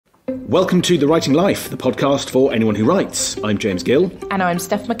Welcome to The Writing Life, the podcast for anyone who writes. I'm James Gill. And I'm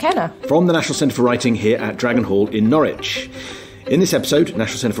Steph McKenna. From the National Centre for Writing here at Dragon Hall in Norwich. In this episode,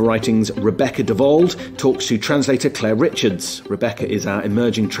 National Centre for Writing's Rebecca DeWald talks to translator Clare Richards. Rebecca is our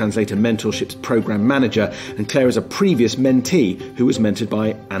Emerging Translator Mentorships Programme Manager, and Clare is a previous mentee who was mentored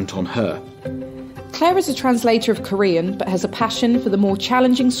by Anton Hur. Clare is a translator of Korean, but has a passion for the more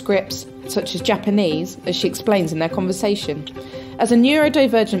challenging scripts, such as Japanese, as she explains in their conversation. As a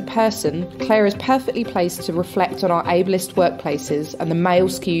neurodivergent person, Clare is perfectly placed to reflect on our ablist workplaces and the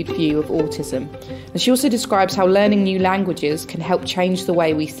male-skewed view of autism. And she also describes how learning new languages can help change the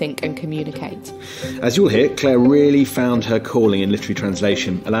way we think and communicate. As you'll hear, Clare really found her calling in literary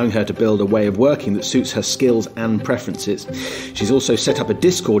translation, allowing her to build a way of working that suits her skills and preferences. She's also set up a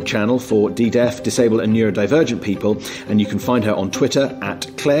Discord channel for DDeaf, disabled and neurodivergent people, and you can find her on Twitter at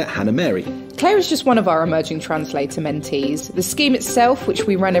Clare Hannah Mary. Clare is just one of our emerging translator mentees. The scheme itself, which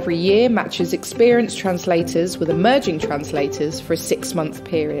we run every year, matches experienced translators with emerging translators for a 6-month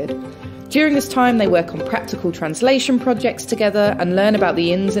period. During this time, they work on practical translation projects together and learn about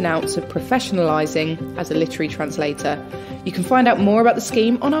the ins and outs of professionalising as a literary translator. You can find out more about the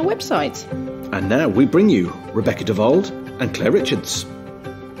scheme on our website. And now we bring you Rebecca DeWald and Clare Richards.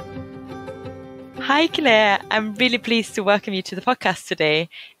 Hi Clare, I'm really pleased to welcome you to the podcast today,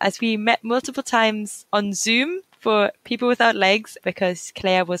 as we met multiple times on Zoom for People Without Legs, because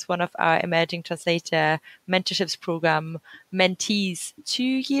Clare was one of our Emerging Translator Mentorships Programme mentees 2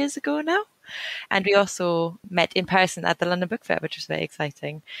 years ago now. And we also met in person at the London Book Fair, which was very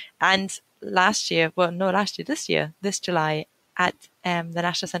exciting. And this July, at the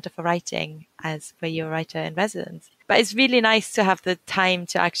National Centre for Writing as where you're a writer in residence. But it's really nice to have the time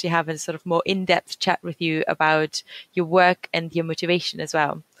to actually have a sort of more in-depth chat with you about your work and your motivation as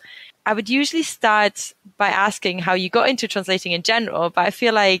well. I would usually start by asking how you got into translating in general, but I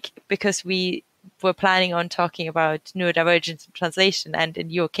feel like because we were planning on talking about neurodivergence in translation, and in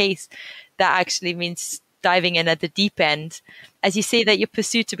your case, that actually means diving in at the deep end. As you say that your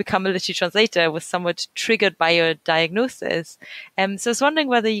pursuit to become a literary translator was somewhat triggered by your diagnosis. So I was wondering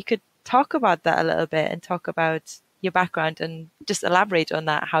whether you could talk about that a little bit and talk about your background and just elaborate on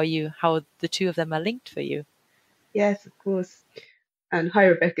that, how the two of them are linked for you. Yes, of course. And hi,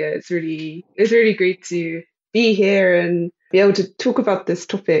 Rebecca. It's really great to be here and be able to talk about this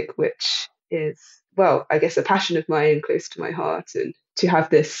topic, which is, well, I guess a passion of mine, close to my heart, and to have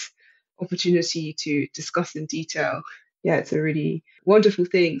this opportunity to discuss in detail. Yeah, it's a really wonderful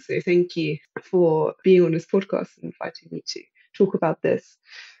thing. So thank you for being on this podcast and inviting me to talk about this.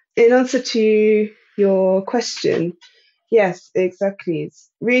 In answer to your question, yes, exactly. It's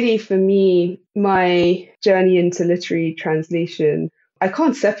really, for me, my journey into literary translation, I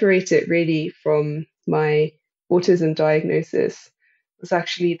can't separate it really from my autism diagnosis. It's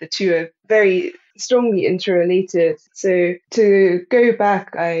actually, the two are very strongly interrelated. So to go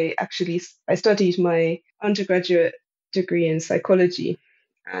back, I studied my undergraduate degree in psychology,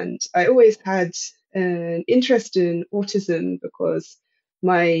 and I always had an interest in autism because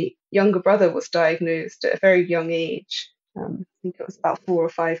my younger brother was diagnosed at a very young age. I think it was about 4 or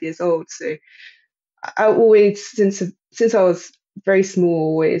 5 years old. So I always, since I was very small,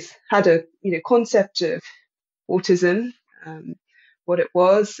 always had a concept of autism, what it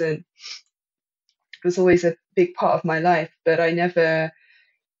was, and it was always a big part of my life. But I never,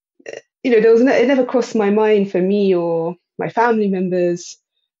 it never crossed my mind for me or my family members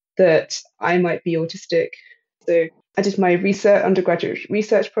that I might be autistic. So I did my undergraduate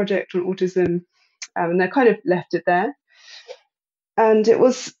research project on autism, and I kind of left it there. And it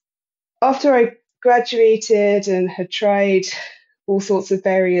was after I graduated and had tried all sorts of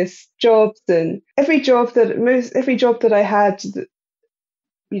various jobs, and every job that I had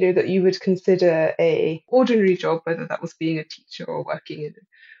that you would consider a ordinary job, whether that was being a teacher or working in an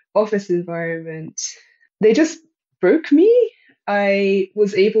office environment, they just broke me. I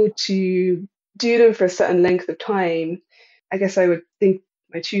was able to do them for a certain length of time. I guess I would think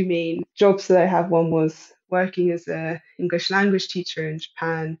my two main jobs that I have, one was working as an English language teacher in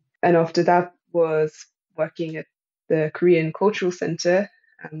Japan, and after that was working at the Korean Cultural Center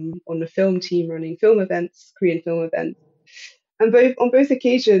on the film team running Korean film events. And on both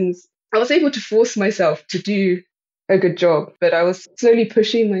occasions, I was able to force myself to do a good job, but I was slowly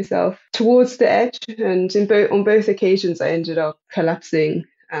pushing myself towards the edge. And on both occasions, I ended up collapsing.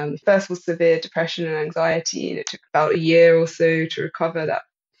 First was severe depression and anxiety, and it took about a year or so to recover that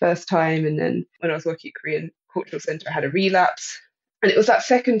first time. And then when I was working at Korean Cultural Center, I had a relapse. And it was that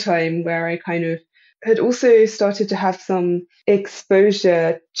second time where I kind of had also started to have some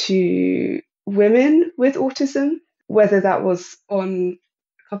exposure to women with autism, whether that was on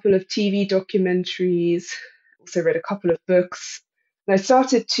couple of TV documentaries, also read a couple of books. And I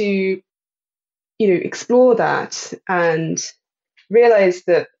started to, explore that and realize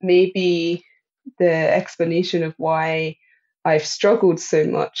that maybe the explanation of why I've struggled so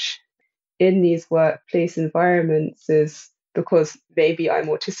much in these workplace environments is because maybe I'm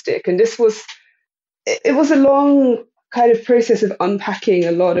autistic. And it was a long kind of process of unpacking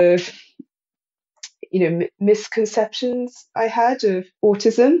a lot of, misconceptions I had of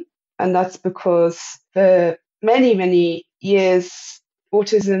autism. And that's because for many, many years,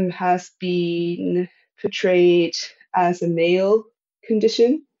 autism has been portrayed as a male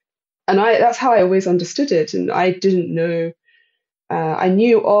condition. And that's how I always understood it. And I didn't know, I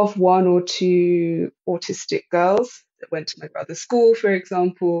knew of one or two autistic girls that went to my brother's school, for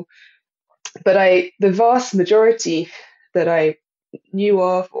example. But the vast majority that I knew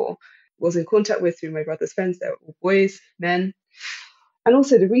of or was in contact with through my brother's friends, they were all boys, men. And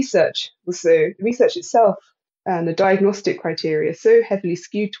also the research itself and the diagnostic criteria is so heavily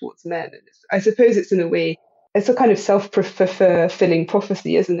skewed towards men. And I suppose it's in a way, it's a kind of self-fulfilling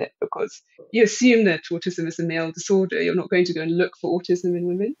prophecy, isn't it? Because you assume that autism is a male disorder. You're not going to go and look for autism in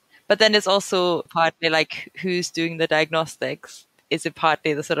women. But then it's also partly like who's doing the diagnostics. Is it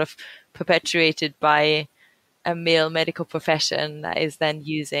partly the sort of perpetuated by a male medical profession that is then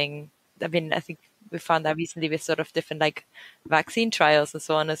using, I think we found that recently with sort of different like vaccine trials and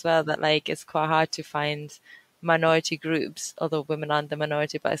so on as well, that like it's quite hard to find minority groups, although women aren't the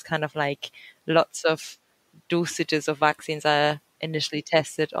minority, but it's kind of like lots of dosages of vaccines are initially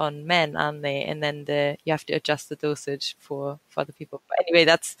tested on men, aren't they? And then you have to adjust the dosage for the people. But anyway,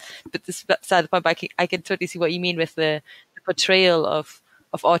 but this side of the point, but I can totally see what you mean with the portrayal of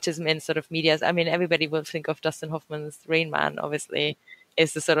autism in sort of media. I mean, everybody will think of Dustin Hoffman's Rain Man, obviously,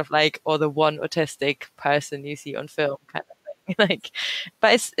 is the sort of like, or the one autistic person you see on film kind of thing.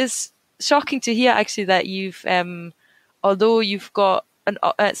 But it's shocking to hear actually that you've, although you've got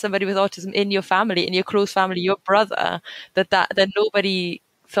somebody with autism in your family, in your close family, your brother, that nobody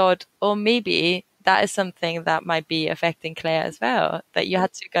thought, oh, maybe that is something that might be affecting Claire as well. That you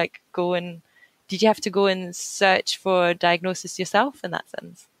had to did you have to go and search for diagnosis yourself in that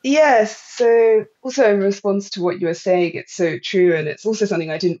sense? Yes. So also in response to what you were saying, it's so true. And it's also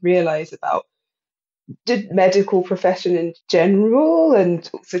something I didn't realize about the medical profession in general, and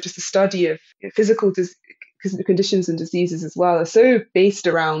also just the study of physical conditions and diseases as well, are so based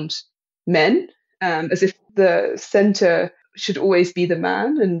around men, as if the center should always be the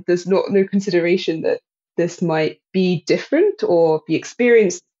man. And there's no consideration that this might be different or be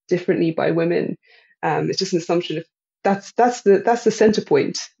experienced differently by women. It's just an assumption of that's the center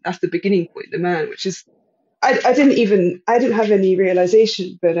point, that's the beginning point, the man, which is I didn't have any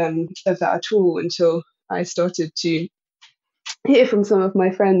realization of that at all until I started to hear from some of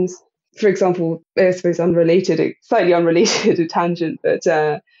my friends. For example, I suppose slightly unrelated, a tangent, but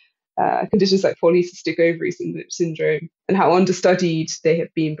conditions like polycystic ovary syndrome and how understudied they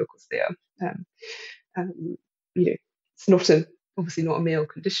have been because they are, it's obviously not a male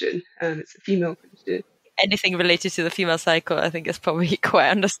condition, it's a female condition. Anything related to the female cycle, I think, is probably quite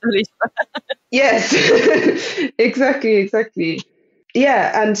understudied. Yes, exactly.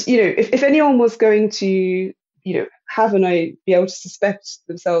 Yeah, and if anyone was going to be able to suspect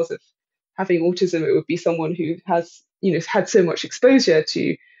themselves of having autism, it would be someone who has had so much exposure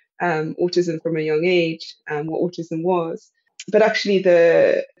to autism from a young age and what autism was. But actually,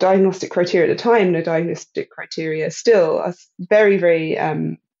 the diagnostic criteria at the time, the diagnostic criteria still are very, very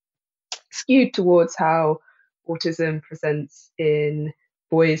skewed towards how autism presents in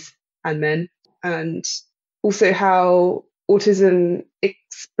boys and men, and also how autism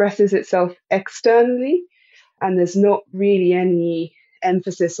expresses itself externally. And there's not really any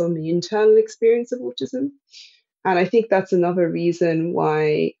emphasis on the internal experience of autism. And I think that's another reason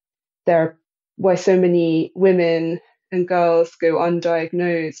why so many women and girls go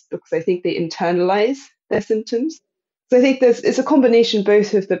undiagnosed, because I think they internalize their symptoms. So I think it's a combination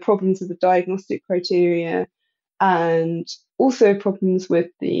both of the problems of the diagnostic criteria and also problems with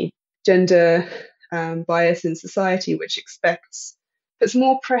the gender bias in society, which puts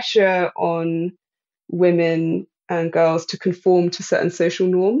more pressure on women and girls to conform to certain social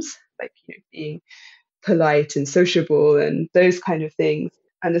norms, like being polite and sociable and those kind of things.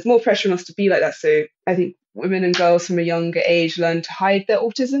 And there's more pressure on us to be like that. So I think women and girls from a younger age learn to hide their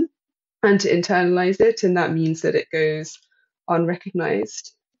autism and to internalize it, and that means that it goes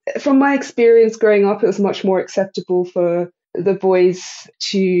unrecognized. From my experience growing up, it was much more acceptable for the boys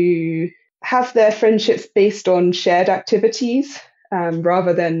to have their friendships based on shared activities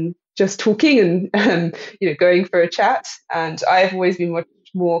rather than just talking and going for a chat. And I've always been much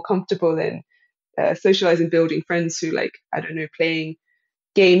more comfortable in socializing, building friends through, like, I don't know, playing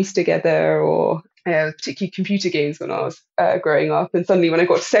games together, or particularly computer games when I was growing up. And suddenly when I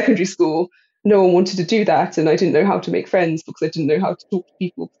got to secondary school, no one wanted to do that, and I didn't know how to make friends because I didn't know how to talk to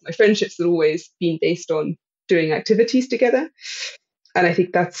people. My friendships had always been based on doing activities together. And I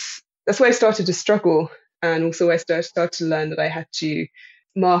think that's where I started to struggle, and also I started to learn that I had to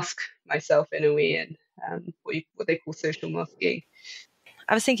mask myself in a way, and what they call social masking.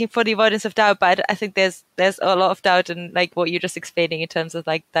 I was thinking for the avoidance of doubt, but I think there's a lot of doubt in like what you're just explaining in terms of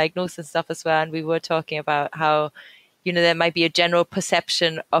like diagnosis and stuff as well. And we were talking about how, you know, there might be a general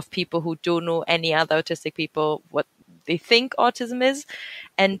perception of people who don't know any other autistic people what they think autism is.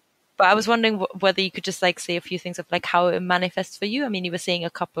 But I was wondering whether you could just like say a few things of like how it manifests for you. I mean, you were saying a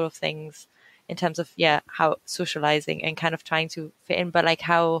couple of things in terms of, how socializing and kind of trying to fit in, but like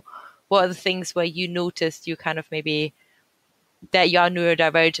what are the things where you noticed you kind of maybe that you are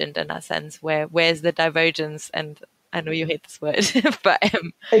neurodivergent in that sense, where's the divergence? And I know you hate this word, but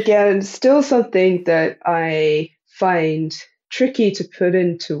again, still something that I find tricky to put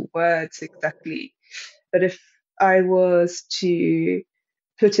into words exactly. But if I was to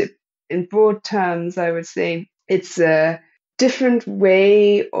put it in broad terms, I would say it's a different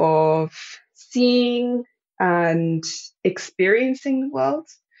way of seeing and experiencing the world.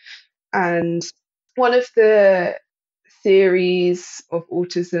 And one of the theories of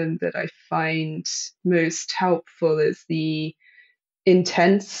autism that I find most helpful is the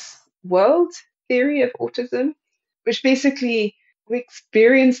intense world theory of autism, which basically we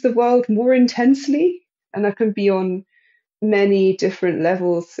experience the world more intensely, and that can be on many different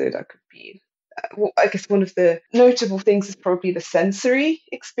levels. So that could be, I guess one of the notable things is probably the sensory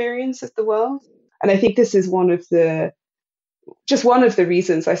experience of the world. And I think this is one of the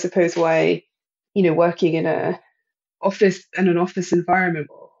reasons, I suppose, why, working in an office environment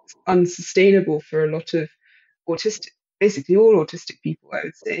is unsustainable for a lot of basically all autistic people, I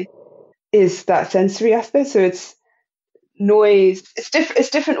would say, is that sensory aspect. So it's noise. It's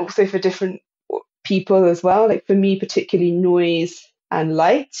different also for different people as well. Like for me, particularly noise and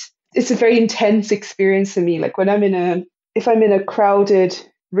light. It's a very intense experience for me. Like when if I'm in a crowded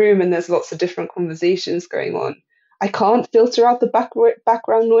room and there's lots of different conversations going on, I can't filter out the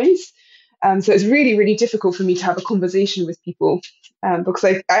background noise. So it's really, really difficult for me to have a conversation with people because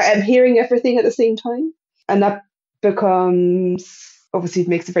I am hearing everything at the same time. And that obviously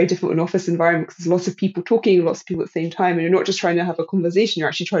makes it very difficult in an office environment because there's lots of people talking, lots of people at the same time, and you're not just trying to have a conversation, you're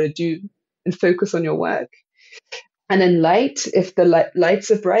actually trying to do and focus on your work. And then light, if the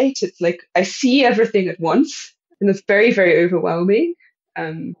lights are bright, it's like I see everything at once, and it's very, very overwhelming.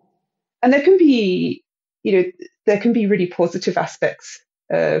 And there can be really positive aspects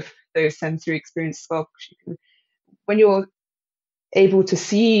of those sensory experiences as well. When you're able to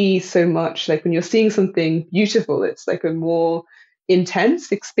see so much, like when you're seeing something beautiful, it's like a more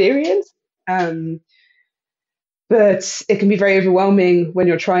intense experience. But it can be very overwhelming when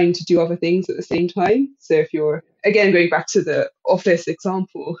you're trying to do other things at the same time. So if you're, again, going back to the office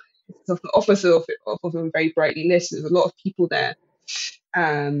example, the office is often very brightly lit. There's a lot of people there.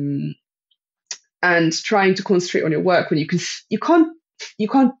 And trying to concentrate on your work when you can't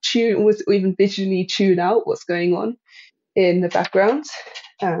tune or even visually tune out what's going on in the background.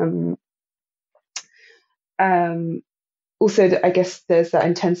 Also, I guess there's that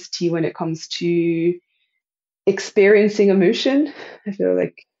intensity when it comes to experiencing emotion. I feel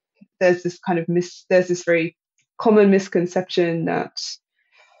like there's this very common misconception that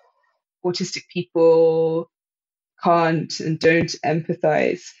autistic people can't and don't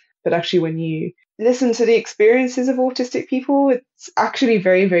empathize. But actually, when you listen to the experiences of autistic people, it's actually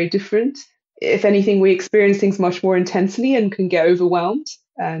very, very different. If anything, we experience things much more intensely and can get overwhelmed.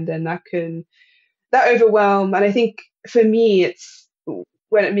 And then that overwhelm. And I think for me, it's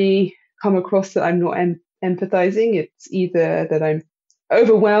when it may come across that I'm not empathizing, it's either that I'm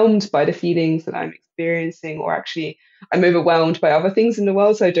overwhelmed by the feelings that I'm experiencing, or actually I'm overwhelmed by other things in the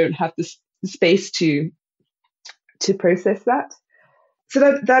world, so I don't have the space to process that. So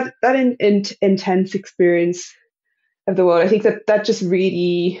that intense experience of the world, I think that just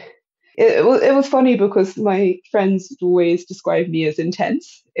really, it was funny because my friends would always describe me as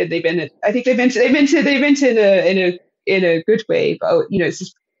intense. They meant it in a good way, but it's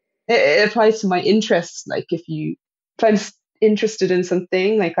just, it applies to my interests. Like if I'm interested in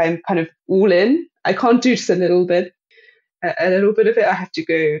something, like I'm kind of all in. I can't do just a little bit of it. I have to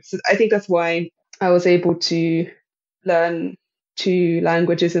go. So I think that's why I was able to learn 2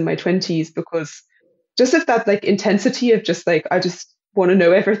 languages in my 20s, because just of that like intensity of just like, I just want to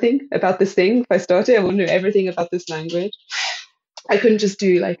know everything about this thing. If I start it, I want to know everything about this language. I couldn't just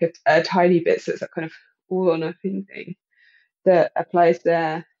do like a tiny bit, so it's a kind of all or nothing thing that applies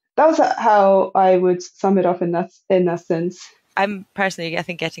there. That was how I would sum it up in that sense. I'm personally, I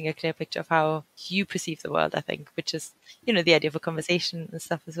think, getting a clear picture of how you perceive the world, I think, which is, you know, the idea of a conversation and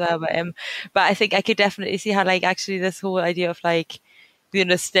stuff as well. But I think I could definitely see how, like, actually this whole idea of, like, you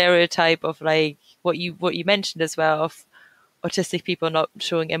know, stereotype of, like, what you mentioned as well, of autistic people not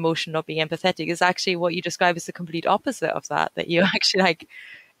showing emotion, not being empathetic, is actually what you describe as the complete opposite of that, that you're actually, like,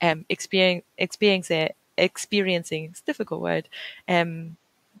 experiencing, it's a difficult word,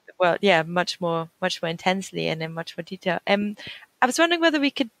 well, yeah, much more intensely and in much more detail. I was wondering whether we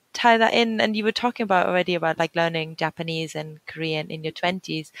could tie that in, and you were talking about already about like learning Japanese and Korean in your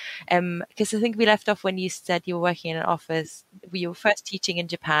 20s, because I think we left off when you said you were working in an office. You were first teaching in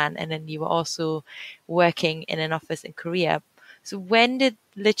Japan, and then you were also working in an office in Korea. So when did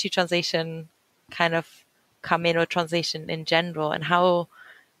literary translation kind of come in, or translation in general, and how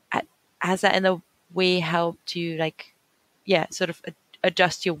has that in a way helped you, like, yeah, sort of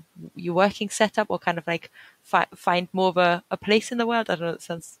adjust your working setup, or kind of like find more of a place in the world? I don't know, it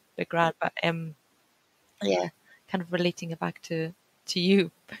sounds a bit grand, but yeah, kind of relating it back to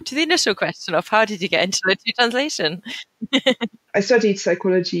you, to the initial question of how did you get into literary translation? I studied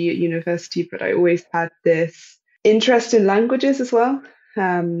psychology at university, but I always had this interest in languages as well.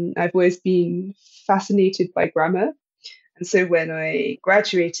 I've always been fascinated by grammar. And so when I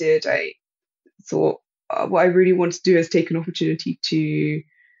graduated, I thought, what I really want to do is take an opportunity to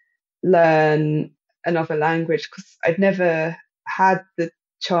learn another language, because I'd never had the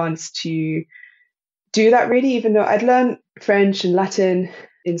chance to do that really, even though I'd learned French and Latin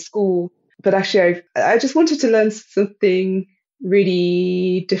in school. But actually, I just wanted to learn something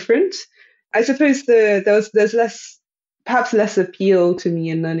really different. I suppose there's perhaps less appeal to me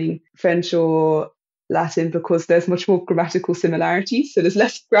in learning French or Latin because there's much more grammatical similarities. So there's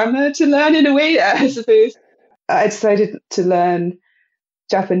less grammar to learn in a way, I suppose. I decided to learn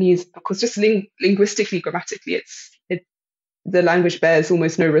Japanese because just linguistically, grammatically, the language bears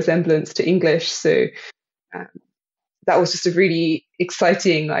almost no resemblance to English. So that was just a really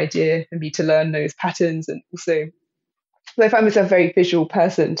exciting idea for me to learn those patterns. And also, I find myself a very visual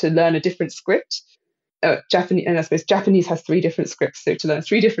person, to learn a different script. Japanese, and I suppose Japanese has 3 different scripts. So to learn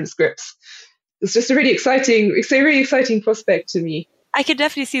 3 different scripts, it's just a really exciting prospect to me. I could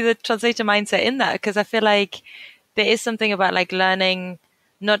definitely see the translator mindset in that, because I feel like there is something about like learning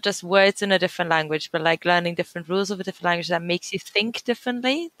not just words in a different language, but like learning different rules of a different language that makes you think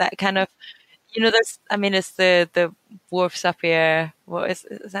differently. That kind of, you know, it's the dwarfs up here. What is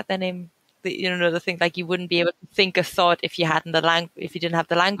that their name? The thing, like, you wouldn't be able to think a thought if you didn't have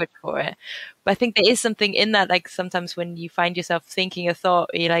the language for it. But I think there is something in that, like, sometimes when you find yourself thinking a thought,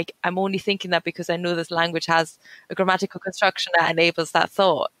 you're like, I'm only thinking that because I know this language has a grammatical construction that enables that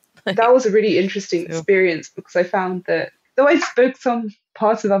thought. That was a really interesting experience, because I found that though I spoke some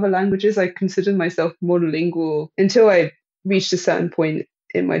parts of other languages, I considered myself monolingual until I reached a certain point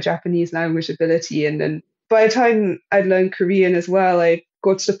in my Japanese language ability. And then by the time I'd learned Korean as well, I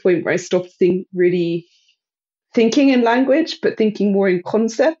got to the point where I stopped really thinking in language, but thinking more in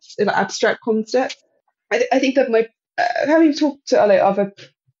concepts, in abstract concepts. I think that having talked to other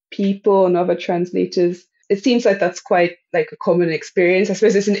people and other translators, it seems like that's quite like a common experience. I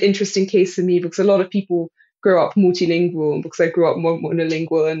suppose it's an interesting case for me because a lot of people grow up multilingual, and because I grew up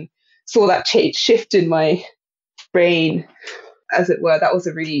monolingual and saw that shift in my brain, as it were. That was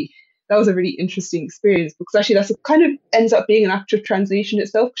a really interesting experience, because actually that's kind of ends up being an act of translation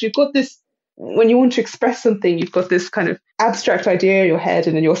itself, because you've got this, when you want to express something, you've got this kind of abstract idea in your head,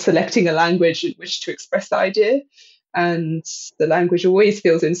 and then you're selecting a language in which to express the idea. And the language always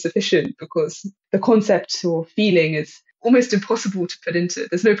feels insufficient because the concept or feeling is almost impossible to put into.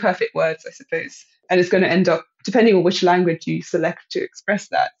 There's no perfect words, I suppose. And it's going to end up, depending on which language you select to express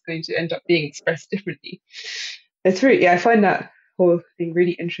that, it's going to end up being expressed differently. It's really, I find that whole thing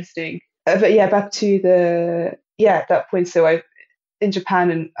really interesting. But yeah, back to that point. So I in Japan,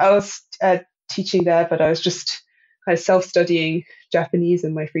 and I was teaching there, but I was just kind of self-studying Japanese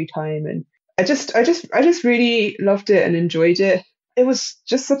in my free time, and I just really loved it and enjoyed it. It was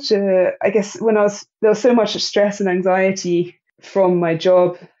just such a, I guess there was so much stress and anxiety from my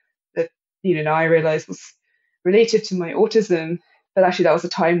job that, now I realized was related to my autism, but actually that was a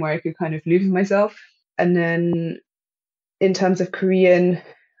time where I could kind of lose myself. And then in terms of Korean,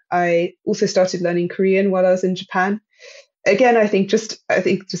 I also started learning Korean while I was in Japan. Again, I think just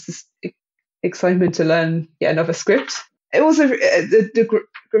this excitement to learn yet another script. It was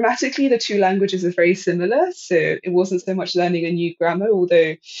grammatically, the 2 languages are very similar, so it wasn't so much learning a new grammar,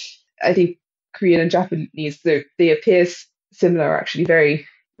 although I think Korean and Japanese, they appear similar, actually, very,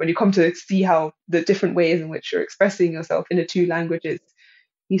 when you come to see how the different ways in which you're expressing yourself in the two languages,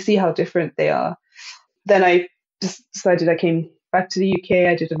 you see how different they are. Then I just decided I came back to the UK.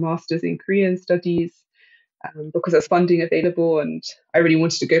 I did a master's in Korean studies because there's funding available, and I really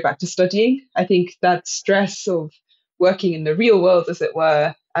wanted to go back to studying. I think that stress of working in the real world, as it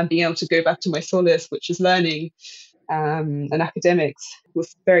were, and being able to go back to my solace, which is learning and academics,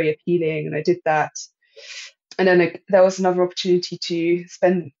 was very appealing, and I did that. And then there was another opportunity to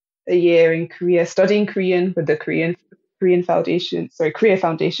spend a year in Korea studying Korean with the Korean Korea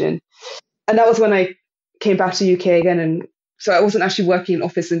Foundation. And that was when I came back to UK again. And so I wasn't actually working in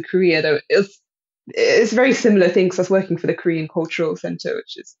office in Korea, though it's a very similar thing, because I was working for the Korean Cultural Center,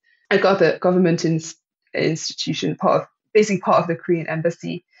 which is a government institution, basically part of the Korean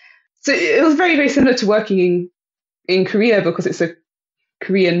embassy. So it was very, very similar to working in Korea, because it's a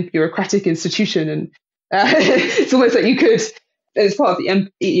Korean bureaucratic institution, and it's almost like it's part of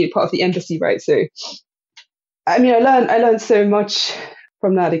the embassy, right? So, I mean, I learned so much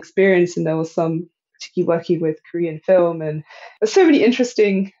from that experience, and there was some particularly working with Korean film, and there's so many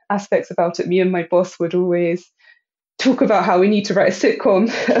interesting aspects about it. Me and my boss would always talk about how we need to write a sitcom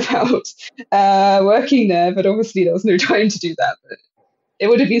about working there, but obviously there was no time to do that. But it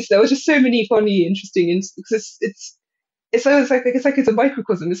would have been, there was just so many funny, interesting, because it's like it's a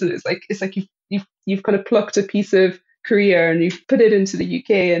microcosm, isn't it? It's like you've kind of plucked a piece of Korea and you've put it into the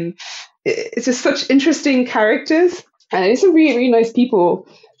UK, and it's just such interesting characters, and it's some really, really nice people.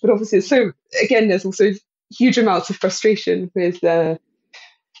 But obviously, there's also huge amounts of frustration with that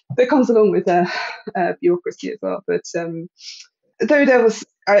comes along with bureaucracy as well. But though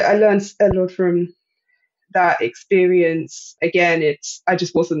I learned a lot from that experience. Again, I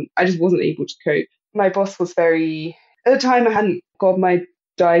just wasn't able to cope. My boss was at the time, I hadn't got my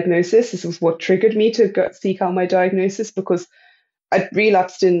diagnosis. This was what triggered me to seek out my diagnosis, because I'd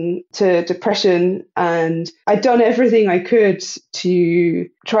relapsed into depression, and I'd done everything I could to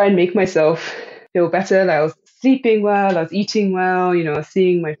try and make myself feel better. Like, I was sleeping well, I was eating well, I was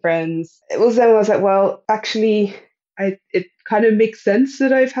seeing my friends. It was then I was like, well, actually, it kind of makes sense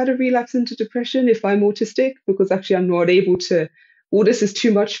that I've had a relapse into depression if I'm autistic, because actually I'm not able to, all this is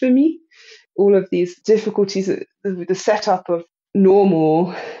too much for me. All of these difficulties, the setup of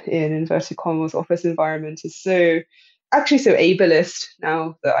normal, in inverted commas, office environment is so ableist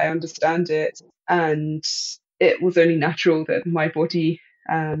now that I understand it. And it was only natural that my body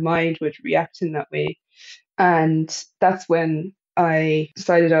and mind would react in that way. And that's when I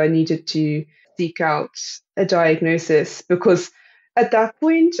decided I needed to seek out a diagnosis, because at that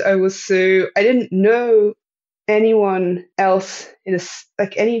point I didn't know anyone else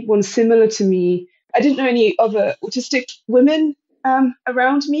anyone similar to me. I didn't know any other autistic women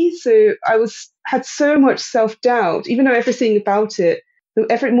around me, so I had so much self-doubt, even though everything about it,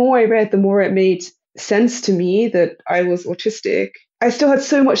 the more I read, the more it made sense to me that I was autistic. I still had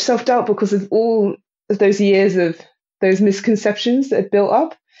so much self-doubt because of all of those years of those misconceptions that had built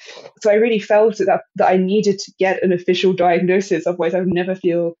up. So I really felt that I needed to get an official diagnosis, otherwise I would never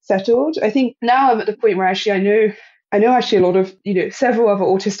feel settled. I think now I'm at the point where actually I know actually a lot of, several other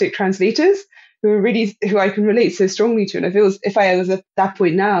autistic translators who I can relate so strongly to. And if I was at that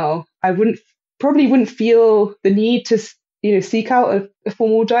point now, I probably wouldn't feel the need to, seek out a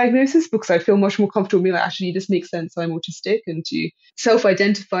formal diagnosis, because I feel much more comfortable being like, actually, this makes sense, I'm autistic, and to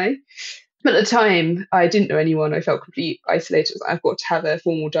self-identify. But at the time, I didn't know anyone. I felt completely isolated. I've got to have a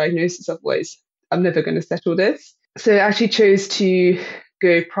formal diagnosis, otherwise I'm never going to settle this. So I actually chose to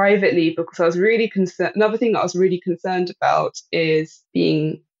go privately, because I was really concerned. Another thing that I was really concerned about is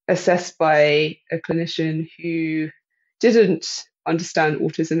being assessed by a clinician who didn't understand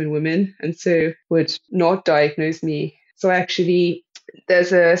autism in women, and so would not diagnose me. So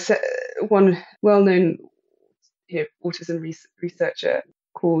there's one well-known autism researcher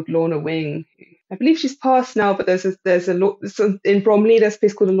called Lorna Wing. I believe she's passed now, but there's in Bromley, there's a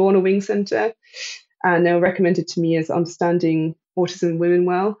place called the Lorna Wing Centre, and they were recommended to me as understanding autism in women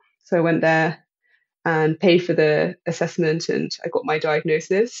well. So I went there and paid for the assessment, and I got my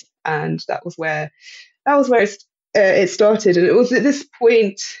diagnosis, and that was where it started. And it was at this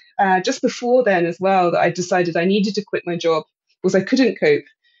point, just before then as well, that I decided I needed to quit my job because I couldn't cope.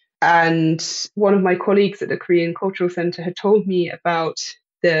 And one of my colleagues at the Korean Cultural Center had told me about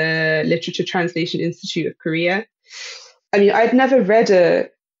the Literature Translation Institute of Korea. I mean, I'd never read a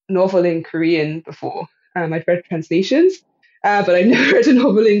novel in Korean before. I'd read translations, but I'd never read a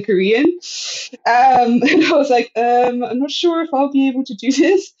novel in Korean. And I was like, I'm not sure if I'll be able to do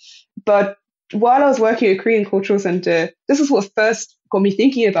this. But while I was working at Korean Cultural Center, this is what first got me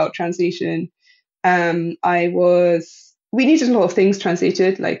thinking about translation. I was we needed a lot of things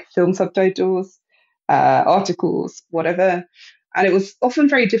translated, like film subtitles, articles, whatever. And it was often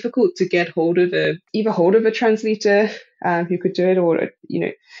very difficult to get hold of a translator who could do it, or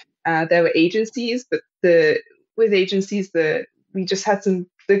there were agencies, but with agencies we just had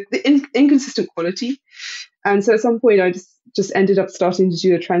the inconsistent quality. And so at some point I just ended up starting to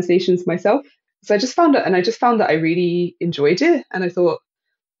do the translations myself. So I just found that I really enjoyed it, and I thought,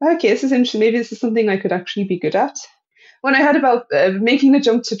 okay, this is interesting. Maybe this is something I could actually be good at. When I heard about making the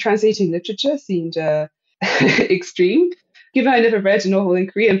jump to translating literature seemed extreme, given I never read a novel in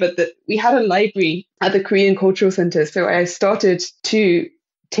Korean, but we had a library at the Korean Cultural Center. So I started to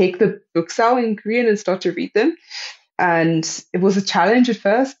take the books out in Korean and start to read them. And it was a challenge at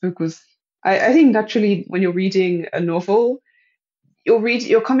first, because I think naturally when you're reading a novel,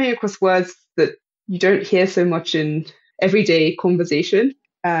 you're coming across words that you don't hear so much in everyday conversation.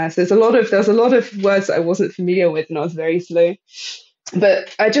 So there's a lot of words that I wasn't familiar with, and I was very slow.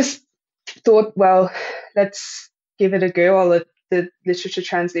 But I just thought, well, let's give it a go. I'll let the Literature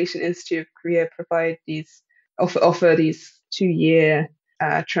Translation Institute of Korea offer these 2-year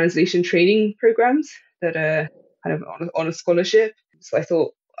translation training programs that are kind of on a scholarship. So I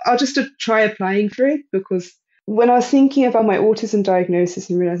thought I'll just try applying for it, because when I was thinking about my autism diagnosis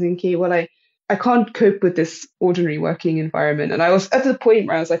and realizing, okay, well, I can't cope with this ordinary working environment. And I was at the point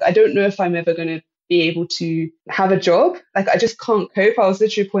where I was like, I don't know if I'm ever going to be able to have a job. Like, I just can't cope. I was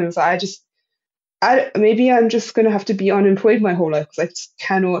literally at a point where I was like, maybe I'm just going to have to be unemployed my whole life, because I just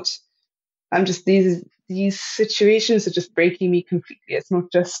cannot. These situations are just breaking me completely. It's not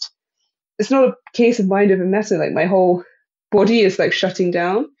a case of mind over matter. Like, my whole body is like shutting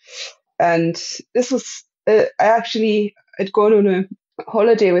down. And this was, I'd gone on a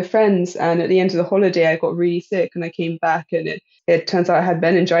holiday with friends, and at the end of the holiday I got really sick, and I came back, and it turns out I had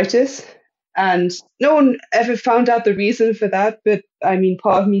meningitis, and no one ever found out the reason for that. But I mean,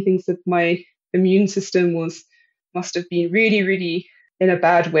 part of me thinks that my immune system must have been really, really in a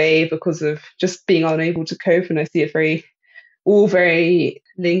bad way because of just being unable to cope, and I see it all very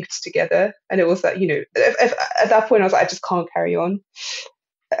linked together. And it was that, if at that point I was like, I just can't carry on.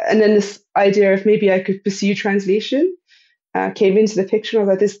 And then this idea of maybe I could pursue translation came into the picture. I was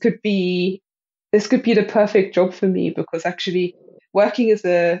like, this could be the perfect job for me, because actually working as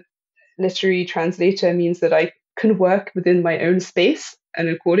a literary translator means that I can work within my own space and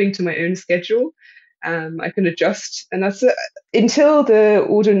according to my own schedule. I can adjust, and that's until the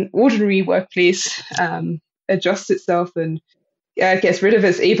ordinary workplace adjusts itself and gets rid of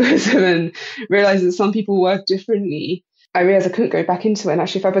its ableism and realizes that some people work differently. I realized I couldn't go back into it. And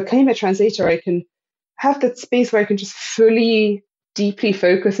actually, if I became a translator, I can have that space where I can just fully, deeply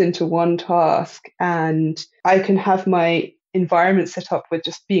focus into one task, and I can have my environment set up with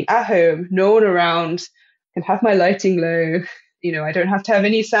just being at home, no one around, can have my lighting low. I don't have to have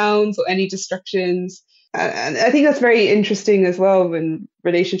any sounds or any distractions. And I think that's very interesting as well in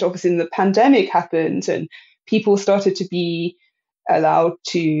relation to, obviously, the pandemic happened and people started to be allowed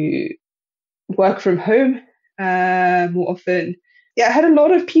to work from home more often. Yeah, I had a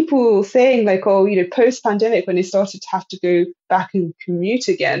lot of people saying, like, post-pandemic, when they started to have to go back and commute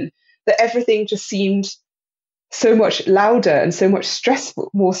again, that everything just seemed so much louder and so much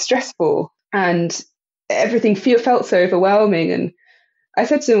more stressful, and everything felt so overwhelming. And I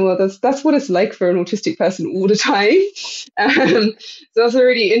said to him, well, that's what it's like for an autistic person all the time. So it was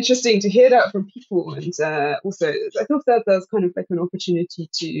really interesting to hear that from people. And also, I thought that was kind of like an opportunity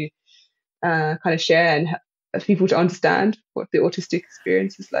to kind of share and have people to understand what the autistic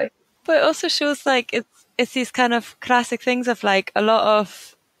experience is like. But it also shows like it's these kind of classic things of like a lot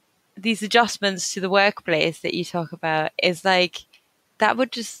of these adjustments to the workplace that you talk about is like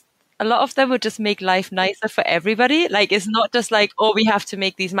a lot of them would just make life nicer for everybody. Like, it's not just like, oh, we have to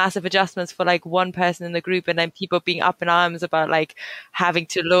make these massive adjustments for like one person in the group, and then people being up in arms about like having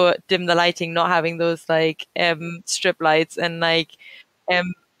to dim the lighting, not having those like strip lights, and like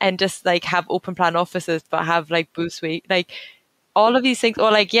and just like have open plan offices but have like booths where like all of these things,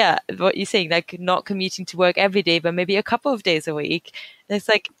 or like, yeah, what you're saying, like not commuting to work every day, but maybe a couple of days a week. And it's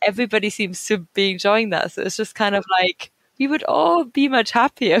like everybody seems to be enjoying that. So it's just kind of like, we would all be much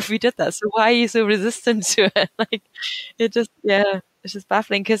happier if we did that. So why are you so resistant to it? Like, it's just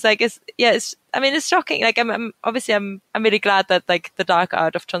baffling. Cause like, it's shocking. Like, I'm really glad that like the dark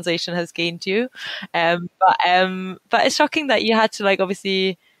art of translation has gained you. But it's shocking that you had to like,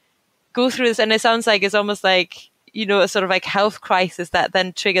 obviously go through this. And it sounds like it's almost like, a sort of like health crisis that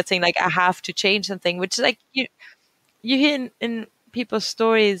then triggered saying like, I have to change something, which is like, you hear in people's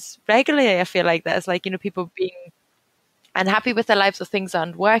stories regularly. I feel like that's like, people being unhappy with their lives or things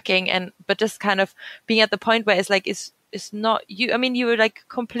aren't working, but just kind of being at the point where it's like, it's not you. I mean, you were like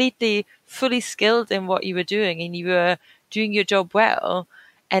completely fully skilled in what you were doing, and you were doing your job well,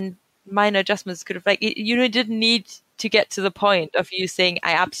 and minor adjustments could have like, you didn't need to get to the point of you saying,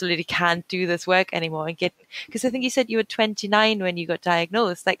 I absolutely can't do this work anymore, and because I think you said you were 29 when you got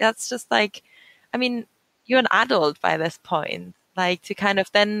diagnosed. Like, that's just like, I mean, you're an adult by this point, like to kind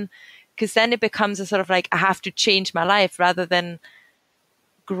of then, because then it becomes a sort of like, I have to change my life, rather than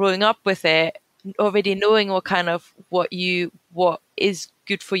growing up with it, already knowing what is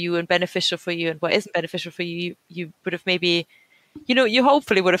good for you and beneficial for you and what isn't beneficial for you. You would have maybe, you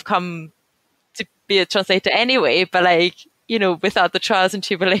hopefully would have come to be a translator anyway, but like, without the trials and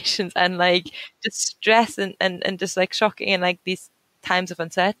tribulations and like just stress and just like shocking and like these times of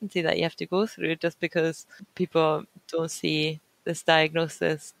uncertainty that you have to go through, just because people don't see this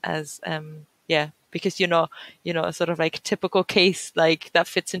diagnosis as because you're not a sort of like typical case like that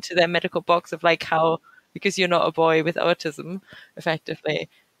fits into their medical box of like how, because you're not a boy with autism effectively,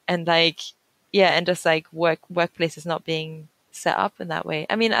 and like and just like workplace is not being set up in that way.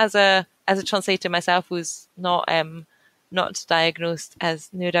 I mean, as a translator myself who's not diagnosed as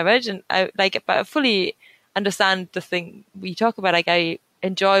neurodivergent, but I fully understand the thing we talk about. Like, I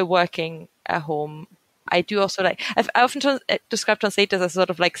enjoy working at home. I do also I often describe translators as sort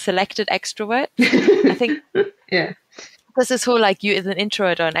of like selected extrovert. I think because this whole like you as an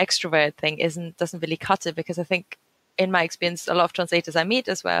introvert or an extrovert thing doesn't really cut it, because I think in my experience a lot of translators I meet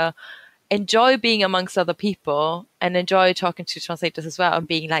as well enjoy being amongst other people and enjoy talking to translators as well and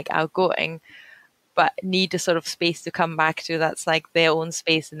being like outgoing, but need a sort of space to come back to that's like their own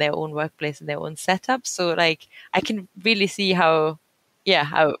space and their own workplace and their own setup. So like I can really see how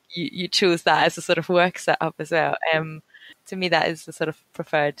you choose that as a sort of work setup as well. To me, that is the sort of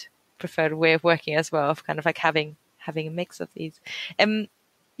preferred way of working as well, of kind of like having a mix of these.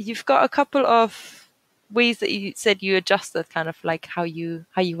 You've got a couple of ways that you said you adjusted kind of like how you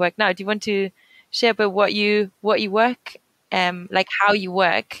work now. Do you want to share about what you work, like how you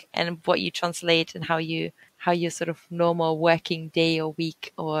work and what you translate, and how your sort of normal working day or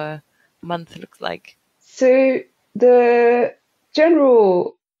week or month looks like? So the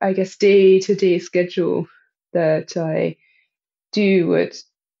general, I guess, day-to-day schedule that I do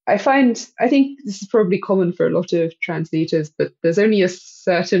I think this is probably common for a lot of translators, but there's only a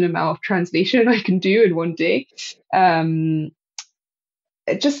certain amount of translation I can do in one day. I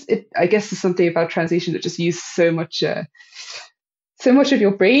guess there's something about translation that just uses so much of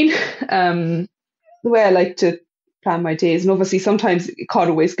your brain. The way I like to plan my days, and obviously sometimes it can't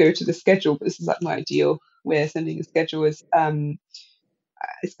always go to the schedule, but this is like my ideal way of sending a schedule, is I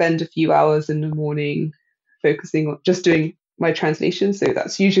spend a few hours in the morning focusing on just doing my translation. So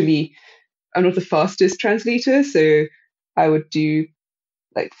that's usually, I'm not the fastest translator, so I would do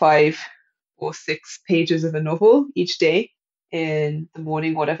like 5 or 6 pages of a novel each day in the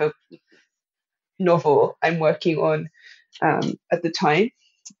morning, whatever novel I'm working on at the time.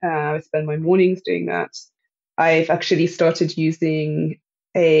 I spend my mornings doing that. I've actually started using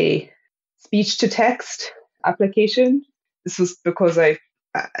a speech-to-text application. This was because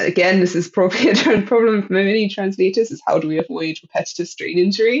this is probably a problem for many translators, is how do we avoid repetitive strain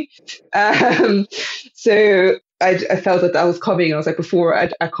injury? So I felt that was coming, and I was like, before I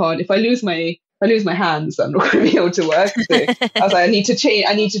can't, if I lose my hands, I'm not going to be able to work. So I was like, I need to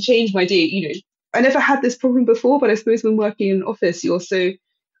change my day. I never had this problem before, but I suppose when working in an office, you also,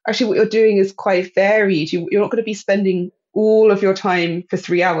 actually what you're doing is quite varied. You're not going to be spending all of your time for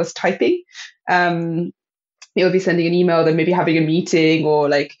 3 hours typing. You'll be sending an email, then maybe having a meeting, or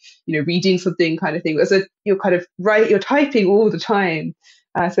like, reading something kind of thing. So you're kind of you're typing all the time.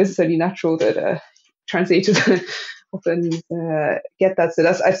 I suppose it's only natural that translators often get that. So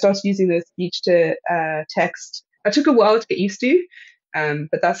I started using the speech to text. It took a while to get used to,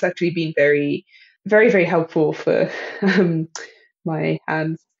 but that's actually been very, very, very helpful for my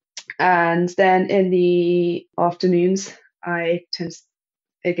hands. And then in the afternoons, I tend to,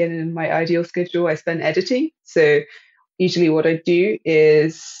 again, in my ideal schedule, I spend editing. So usually what I do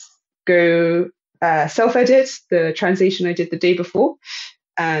is go self-edit the translation I did the day before,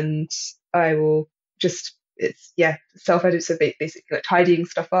 and I will just, self-edit, so basically like tidying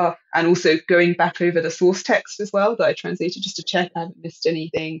stuff up, and also going back over the source text as well that I translated, just to check I haven't missed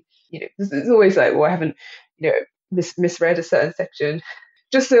anything. There's always like, well, I haven't, misread a certain section,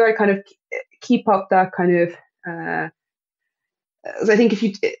 just so I kind of keep up that kind of I think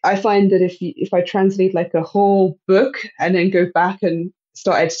I find that if I translate like a whole book and then go back and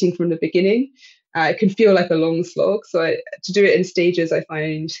start editing from the beginning, it can feel like a long slog. So to do it in stages, I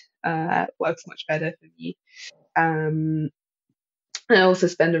find works much better for me. I also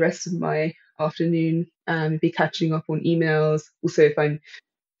spend the rest of my afternoon, be catching up on emails. Also, if I'm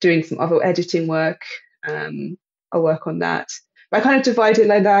doing some other editing work, I'll work on that. But I kind of divide it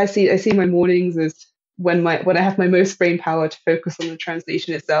like that. I see my mornings as when I have my most brain power to focus on the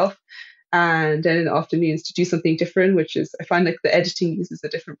translation itself, and then in the afternoons to do something different, which is I find like the editing uses a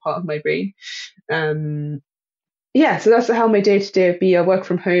different part of my brain. So that's how my day-to-day would be. I work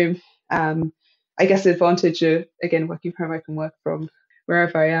from home. I guess the advantage of, again, working from home, I can work from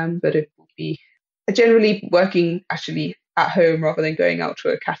wherever I am, but it will be generally working actually at home rather than going out to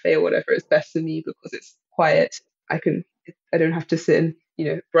a cafe or whatever is best for me because it's quiet. I don't have to sit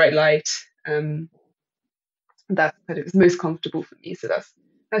in, bright light. That kind of is most comfortable for me. So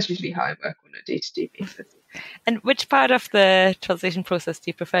that's usually how I work on a day-to-day basis. And which part of the translation process do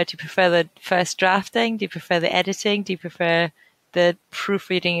you prefer? Do you prefer the first drafting? Do you prefer the editing? Do you prefer the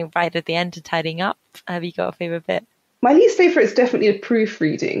proofreading right at the end and tidying up? Have you got a favorite bit? My least favorite is definitely the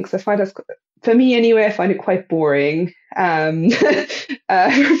proofreading, because I find for me anyway, I find it quite boring. It's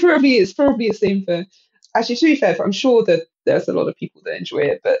probably the same for, actually, to be fair, I'm sure that there's a lot of people that enjoy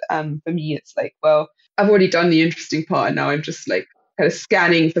it, but for me, it's like, well, I've already done the interesting part, and now I'm just like kind of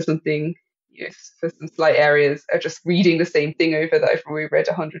scanning for something, for some slight areas, or just reading the same thing over that I've already read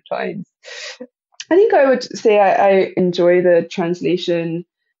 100 times. I think I would say I enjoy the translation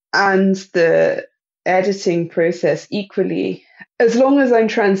and the editing process equally, as long as I'm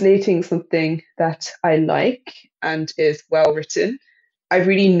translating something that I like and is well written. I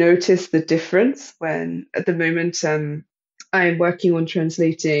really notice the difference when, at the moment, I'm working on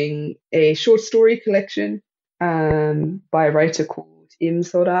translating a short story collection by a writer called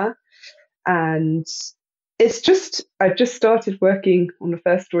Sora. And I've just started working on the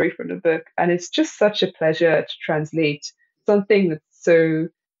first story from the book, and it's just such a pleasure to translate something that's so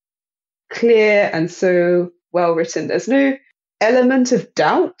clear and so well written. There's no element of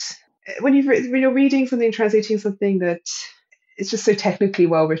doubt when you're reading something, translating something that is just so technically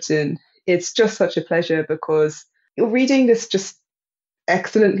well written. It's just such a pleasure because you're reading this just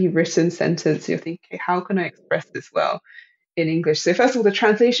excellently written sentence. You're thinking, how can I express this well in English? So first of all, the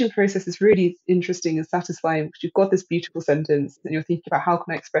translation process is really interesting and satisfying because you've got this beautiful sentence and you're thinking about how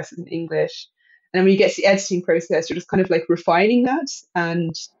can I express it in English. And then when you get to the editing process, you're just kind of like refining that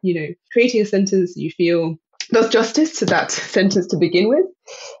and, creating a sentence that you feel does justice to that sentence to begin with.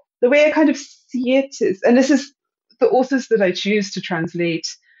 The way I kind of see it is, and this is the authors that I choose to translate,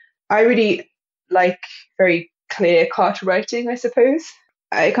 I really like very clear carte writing, I suppose.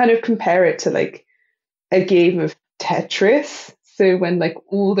 I kind of compare it to like a game of Tetris. So when like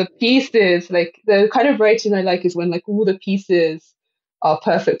all the pieces, like the kind of writing I like is when like all the pieces are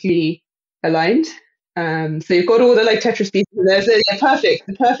perfectly aligned. So you've got all the like Tetris pieces and there's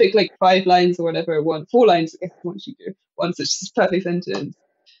the perfect like 5 lines or whatever, 4 lines, I guess, once you do one such just perfect sentence.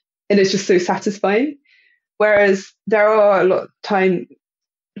 And it's just so satisfying. Whereas there are a lot of time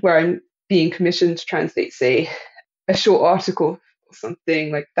where I'm being commissioned to translate, say, a short article or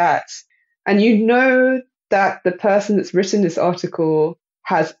something like that. And that the person that's written this article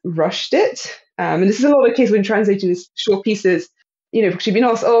has rushed it. And this is a lot of the case when translating these short pieces, because you've been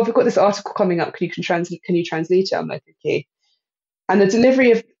asked, we've got this article coming up, can you translate it? I'm like, okay. And the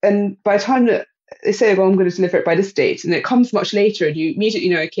delivery and by the time that they say, well, I'm going to deliver it by this date, and it comes much later, and you immediately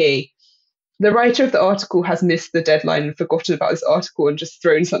know, okay, the writer of the article has missed the deadline and forgotten about this article and just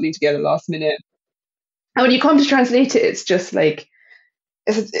thrown something together last minute. And when you come to translate it, it's just like,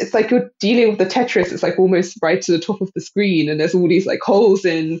 it's like you're dealing with the Tetris. It's like almost right to the top of the screen, and there's all these like holes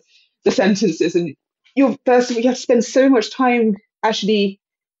in the sentences, and you have to spend so much time actually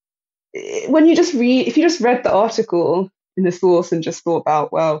when you just read. If you just read the article in the source and just thought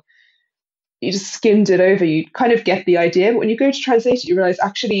about, well, you just skimmed it over, you kind of get the idea. But when you go to translate it, you realize,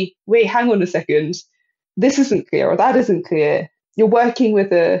 actually, wait, hang on a second, this isn't clear or that isn't clear. You're working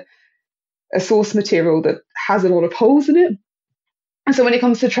with a source material that has a lot of holes in it. And so when it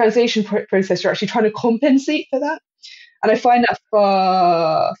comes to the translation process, you're actually trying to compensate for that. And I find that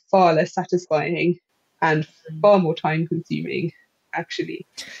far, far less satisfying and far more time consuming, actually.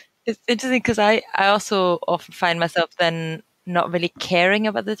 It's interesting because I also often find myself then not really caring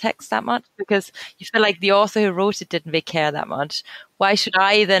about the text that much, because you feel like the author who wrote it didn't really care that much. Why should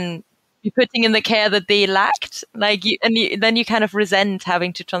I then be putting in the care that they lacked? Then you kind of resent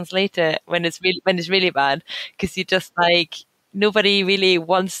having to translate it when it's really bad, because you just like, nobody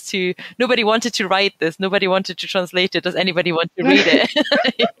wanted to write this. Nobody wanted to translate it. Does anybody want to read it?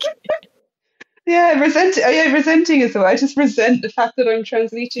 Yeah, resenting as well. I just resent the fact that I'm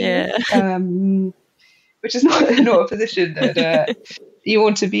translating, which is not a position that you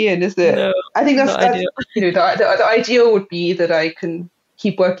want to be in, is it? No, I think that's ideal. The ideal would be that I can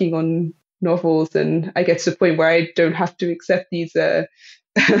keep working on novels, and I get to the point where I don't have to accept these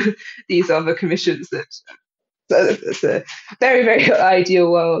these other commissions. It's a very, very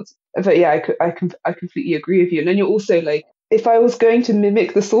ideal world. But yeah, I completely agree with you. And then you're also like, if I was going to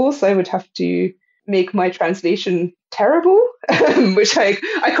mimic the source, I would have to make my translation terrible, which I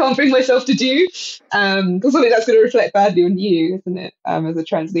can't bring myself to do, because something that's going to reflect badly on you, isn't it? As a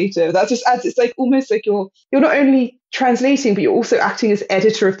translator, that just adds. It's like almost like you're not only translating, but you're also acting as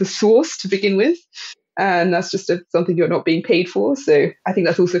editor of the source to begin with, and that's just something you're not being paid for. So I think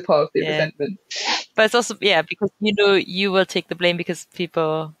that's also part of the resentment. But it's also because you will take the blame, because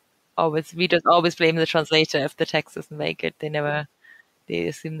readers always blame the translator if the text isn't very good. They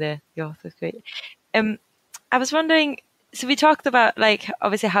assume the author is great. I was wondering, so we talked about like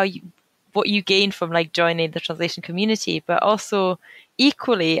obviously what you gained from like joining the translation community, but also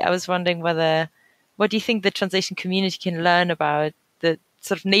equally, I was wondering what do you think the translation community can learn about the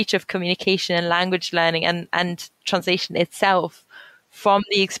sort of nature of communication and language learning and translation itself from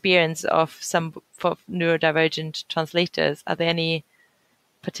the experience of some neurodivergent translators? Are there any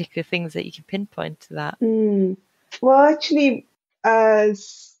particular things that you can pinpoint to that? Well, actually,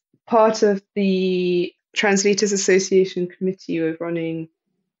 as part of the Translators Association committee, we're running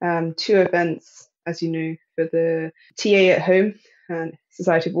 2 events, as you know, for the TA at Home and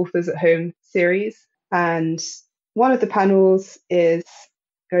Society of Authors at Home series. And one of the panels is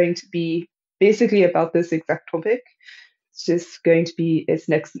going to be basically about this exact topic. It's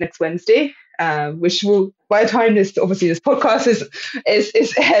next Wednesday, which will, by the time this podcast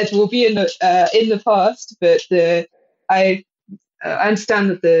is aired, will be in the past. But I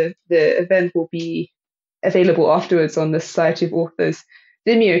understand that the event will be available afterwards on the Society of Authors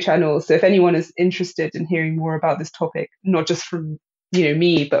Vimeo channel. So if anyone is interested in hearing more about this topic, not just from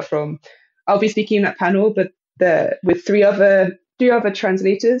me, but I'll be speaking in that panel, but with three other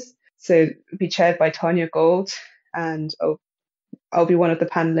translators. So it'll be chaired by Tanya Gold, and I'll be one of the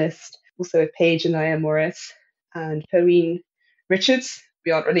panelists. Also Paige and Aya Morris and Clare Richards.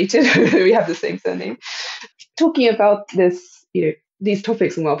 We aren't related. We have the same surname. Talking about this, these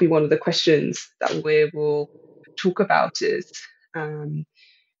topics, and that'll be one of the questions that we will talk about is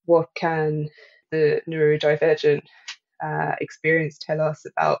what can the neurodivergent experience tell us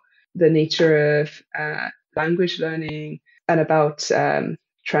about the nature of language learning and about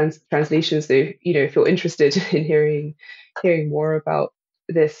translations. So, if you're interested in hearing more about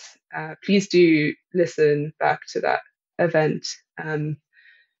this, please do listen back to that event.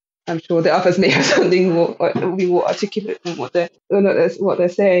 I'm sure the others may have something be more articulate than what they're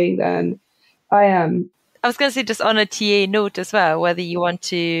saying than I am. I was going to say, just on a TA note as well, whether you want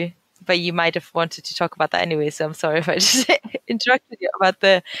to, but you might have wanted to talk about that anyway. So I'm sorry if I just interrupted you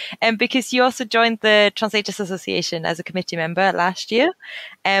about because you also joined the Translators Association as a committee member last year,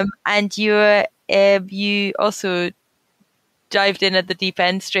 and you also dived in at the deep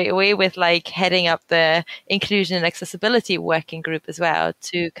end straight away with like heading up the inclusion and accessibility working group as well,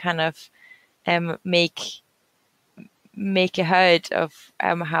 to kind of make a heard of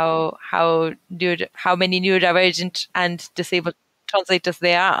how many neurodivergent and disabled translators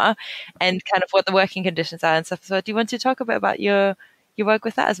there are, and kind of what the working conditions are and stuff. So do you want to talk a bit about your work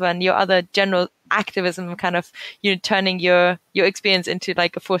with that as well, and your other general activism, kind of turning your experience into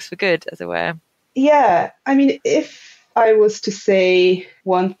like a force for good, as it were? Yeah, I mean, if I was to say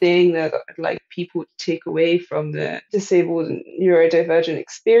one thing that I'd like people to take away from the disabled and neurodivergent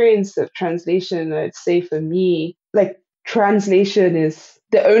experience of translation, I'd say for me, like, translation is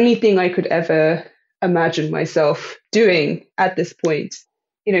the only thing I could ever imagine myself doing at this point.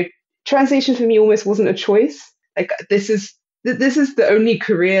 Translation for me almost wasn't a choice. Like, this is the only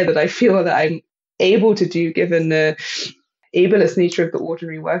career that I feel that I'm able to do, given the ableist nature of the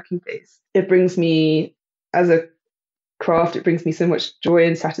ordinary working place. It brings me, as a craft, it brings me so much joy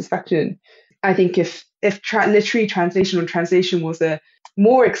and satisfaction. I think if literary translation was a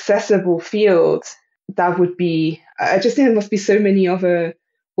more accessible field, that would be, I just think there must be so many other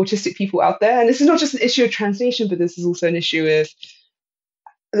autistic people out there. And this is not just an issue of translation, but this is also an issue of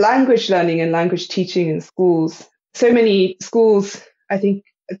language learning and language teaching in schools. So many schools, I think,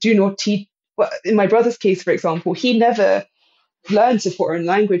 do not teach. Well, in my brother's case, for example, he never learned a foreign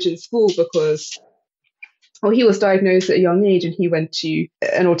language in school because he was diagnosed at a young age and he went to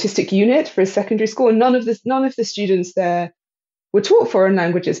an autistic unit for his secondary school. And none of the students there were taught foreign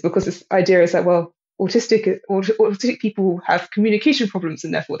languages, because this idea is that, well, autistic people have communication problems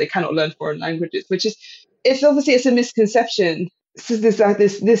and therefore they cannot learn foreign languages, which is, it's a misconception. So there's like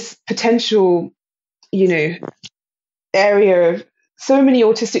this potential, area of so many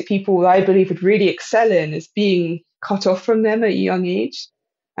autistic people that I believe would really excel in is being cut off from them at a young age.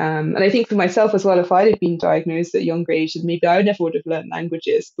 And I think for myself as well, if I'd have been diagnosed at a younger age, then maybe I never would have learned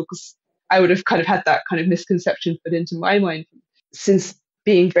languages, because I would have kind of had that kind of misconception put into my mind since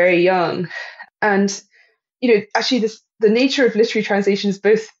being very young. And, actually the nature of literary translation is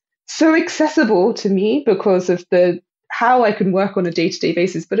both so accessible to me because of how I can work on a day-to-day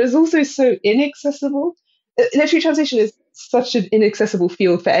basis, but it's also so inaccessible. Literary translation is such an inaccessible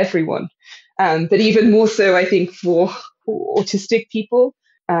field for everyone, but even more so, I think, for autistic people.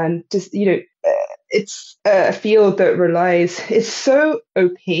 And just, it's a field that it's so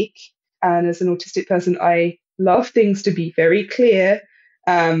opaque. And as an autistic person, I love things to be very clear.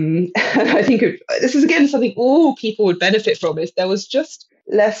 And I think this is, again, something all people would benefit from, if there was just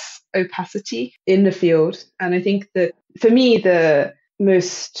less opacity in the field. And I think that for me, the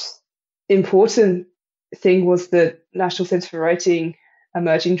most important thing was the National Centre for Writing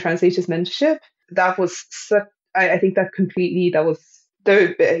Emerging Translators Mentorship. That was I think that was,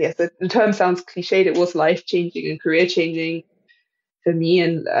 though, yes, the term sounds cliched, it was life-changing and career-changing for me.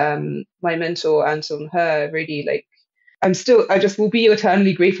 And my mentor, Anton Hur, really, I just will be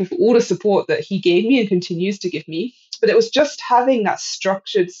eternally grateful for all the support that he gave me and continues to give me. But it was just having that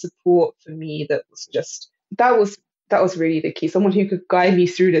structured support for me that was really the key. Someone who could guide me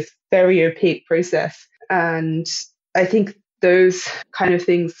through this very opaque process. And I think those kind of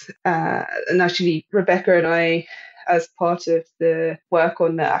things, and actually Rebecca and I, as part of the work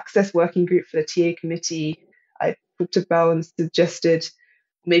on the Access Working Group for the TA committee, I talked about and suggested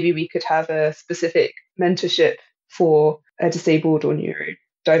maybe we could have a specific mentorship for a disabled or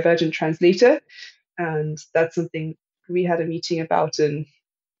neurodivergent translator. And that's something we had a meeting about, and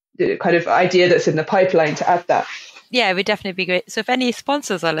the kind of idea that's in the pipeline to add that. Yeah, it would definitely be great. So if any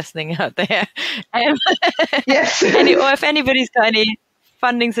sponsors are listening out there, yes, or if anybody's got any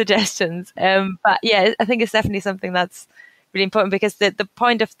funding suggestions, but yeah, I think it's definitely something that's really important, because the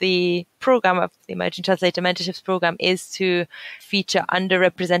point of the program, of the Emerging Translator Mentorships program, is to feature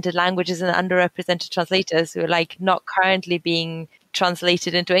underrepresented languages and underrepresented translators who are not currently being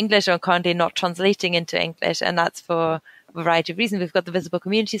translated into English or currently not translating into English. And that's for a variety of reasons. We've got the Visible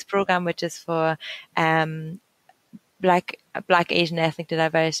Communities program, which is for Black, Asian, ethnically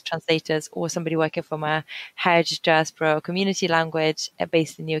diverse translators, or somebody working from a heritage diaspora or community language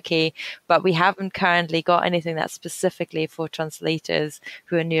based in the UK. But we haven't currently got anything that's specifically for translators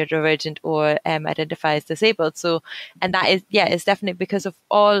who are neurodivergent or identify as disabled. So, and that is, it's definitely because of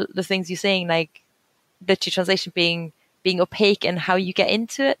all the things you're saying, like literary translation being opaque and how you get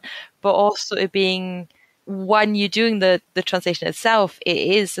into it, but also it being, when you're doing the translation itself, it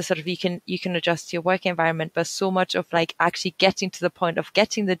is the sort of, you can adjust to your work environment, but so much of actually getting to the point of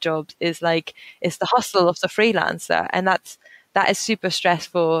getting the jobs is it's the hustle of the freelancer, and that is super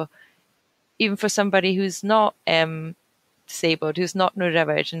stressful, even for somebody who's not disabled, who's not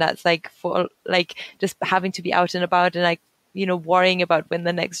neurodivergent. That's for just having to be out and about and worrying about when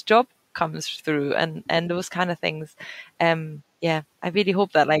the next job comes through and those kind of things. I really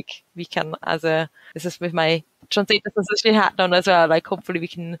hope that we can, this is with my Translators Association hat on as well, hopefully we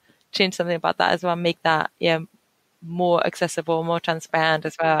can change something about that as well, make that more accessible, more transparent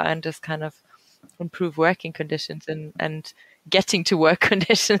as well, and just kind of improve working conditions and getting to work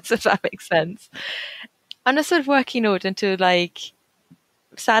conditions, if that makes sense. On a sort of working note, and to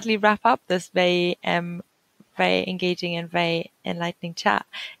sadly wrap up this very engaging and very enlightening chat.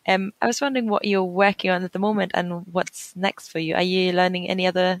 I was wondering what you're working on at the moment and what's next for you. Are you learning any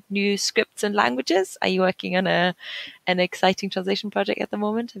other new scripts and languages? Are you working on an exciting translation project at the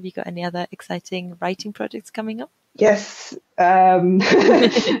moment? Have you got any other exciting writing projects coming up? Yes. Are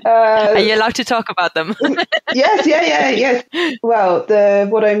you allowed to talk about them? Yes. Well,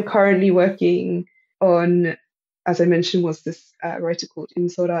 what I'm currently working on, as I mentioned, was this writer called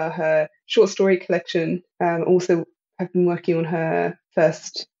Insora, her short story collection. Also, I've been working on her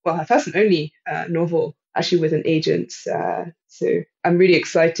first and only novel, actually with an agent. So I'm really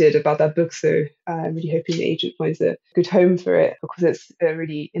excited about that book. So I'm really hoping the agent finds a good home for it, because it's a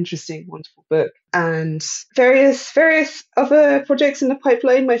really interesting, wonderful book. And various other projects in the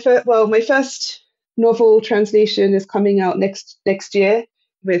pipeline. My first novel translation is coming out next year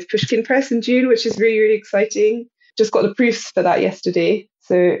with Pushkin Press in June, which is really, really exciting. Just got the proofs for that yesterday.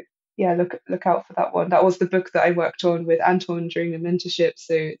 So yeah, look out for that one. That was the book that I worked on with Anton during the mentorship.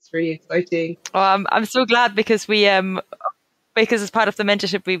 So it's really exciting. Oh, I'm so glad, because because as part of the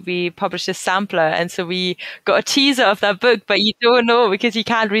mentorship, we published a sampler. And so we got a teaser of that book, but you don't know because you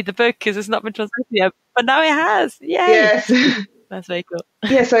can't read the book because it's not been translated yet. But now it has. Yay! Yes. That's very cool.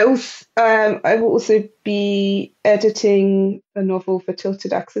 Yes, I will also be editing a novel for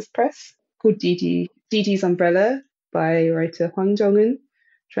Tilted Access Press called Didi's Umbrella by writer Hwang Jong-un.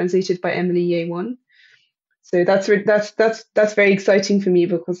 translated by Emily Ye-Won. So that's very exciting for me,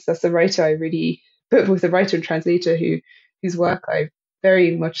 because that's a writer I really, both a writer and translator whose work I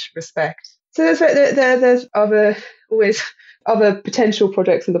very much respect. So there's always other potential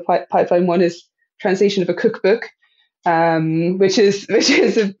projects in the pipeline. One is translation of a cookbook, which is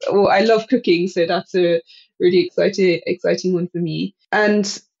I love cooking, so that's a really exciting one for me.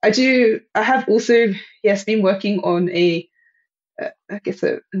 And I have also been working on a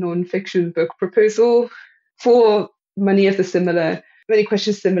non-fiction book proposal for many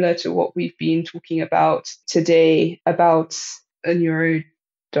questions similar to what we've been talking about today, about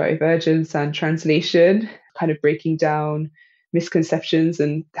neurodivergence and translation, kind of breaking down misconceptions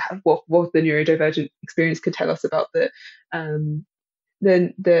and what the neurodivergent experience could tell us about the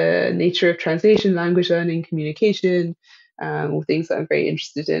nature of translation, language learning, communication, all things that I'm very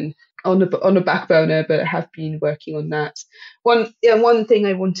interested in on the back burner, but I have been working on that. One thing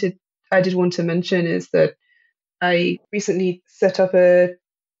I did want to mention is that I recently set up a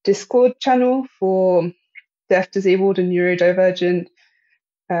Discord channel for deaf, disabled, and neurodivergent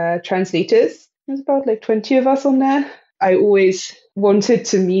translators. There's about 20 of us on there. I always wanted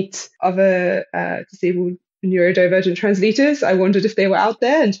to meet other disabled neurodivergent translators. I wondered if they were out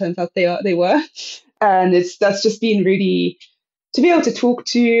there, and turns out they were. And that's just been really, to be able to talk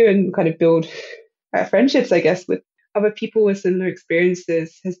to and kind of build friendships, I guess, with other people with similar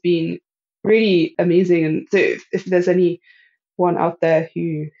experiences has been really amazing. And so if there's anyone out there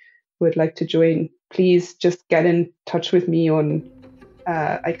who would like to join, please just get in touch with me on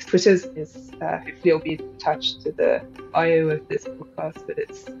I guess Twitter's is hopefully I'll be attached to the bio of this podcast, but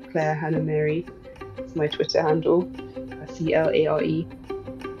it's Clare Hannah Mary. It's my Twitter handle, CLARE.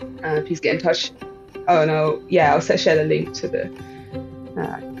 Please get in touch. Oh no, I'll share the link to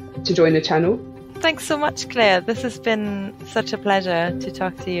to join the channel. Thanks so much, Claire. This has been such a pleasure to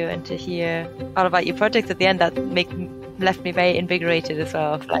talk to you and to hear all about your projects at the end. That left me very invigorated as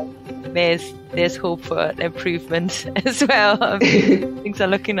well. There's hope for improvement as well. Things are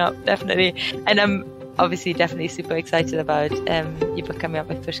looking up, definitely. And I'm obviously definitely super excited about your book coming up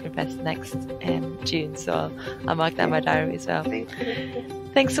with Pushkin Press next June. So I'll mark that in my diary as well.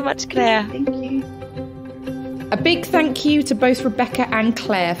 Thanks so much, Claire. Thank you. A big thank you to both Rebecca and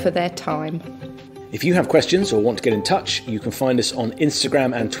Claire for their time. If you have questions or want to get in touch, you can find us on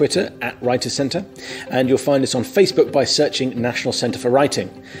Instagram and Twitter @Writers Centre, and you'll find us on Facebook by searching National Centre for Writing.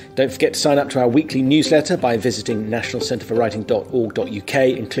 Don't forget to sign up to our weekly newsletter by visiting nationalcentreforwriting.org.uk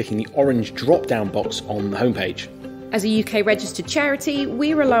and clicking the orange drop-down box on the homepage. As a UK registered charity,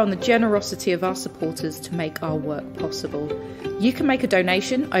 we rely on the generosity of our supporters to make our work possible. You can make a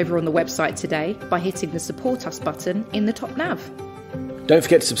donation over on the website today by hitting the Support Us button in the top nav. Don't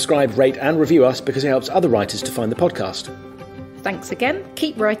forget to subscribe, rate and review us, because it helps other writers to find the podcast. Thanks again,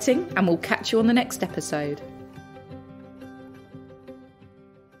 keep writing, and we'll catch you on the next episode.